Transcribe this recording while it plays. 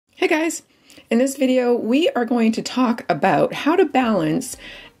guys, in this video we are going to talk about how to balance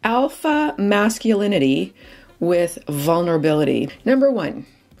alpha masculinity with vulnerability. Number one,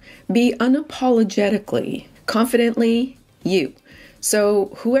 be unapologetically, confidently you.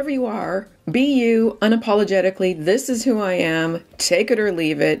 So whoever you are, be you unapologetically. This is who I am. Take it or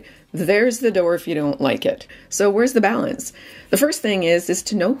leave it. There's the door if you don't like it. So where's the balance? The first thing is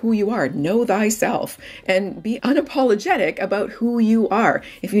to know who you are. Know thyself and be unapologetic about who you are.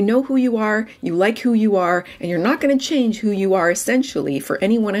 If you know who you are, you like who you are, and you're not going to change who you are essentially for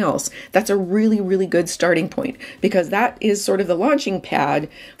anyone else, that's a really, really good starting point, because that is sort of the launching pad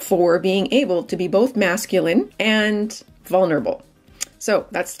for being able to be both masculine and vulnerable. So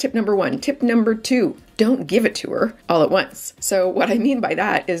that's tip number one. Tip number two, don't give it to her all at once. So what I mean by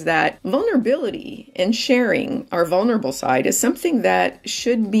that is that vulnerability and sharing our vulnerable side is something that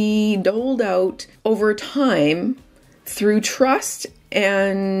should be doled out over time through trust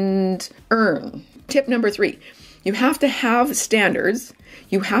and earn. Tip number three, you have to have standards,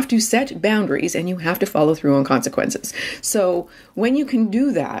 you have to set boundaries, and you have to follow through on consequences. So when you can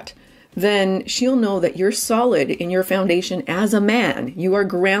do that, then she'll know that you're solid in your foundation as a man. You are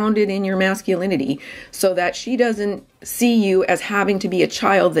grounded in your masculinity so that she doesn't see you as having to be a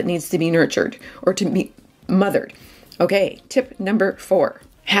child that needs to be nurtured or to be mothered. Okay, tip number four,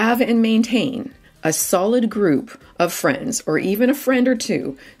 have and maintain a solid group of friends, or even a friend or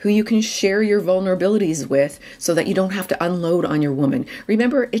two, who you can share your vulnerabilities with so that you don't have to unload on your woman.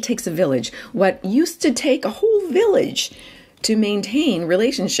 Remember, it takes a village. What used to take a whole village to maintain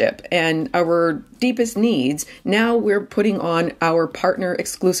relationship and our deepest needs, now we're putting on our partner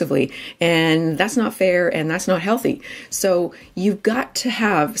exclusively. And that's not fair and that's not healthy. So you've got to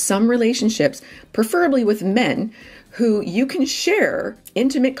have some relationships, preferably with men, who you can share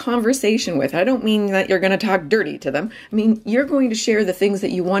intimate conversation with. I don't mean that you're going to talk dirty to them. I mean, you're going to share the things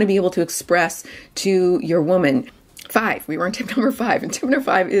that you want to be able to express to your woman. Five, we were on tip number five, and tip number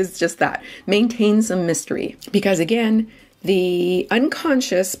five is just that. Maintain some mystery. Because again, the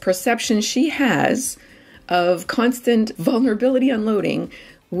unconscious perception she has of constant vulnerability unloading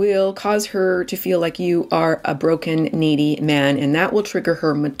will cause her to feel like you are a broken, needy man, and that will trigger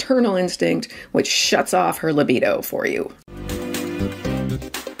her maternal instinct, which shuts off her libido for you.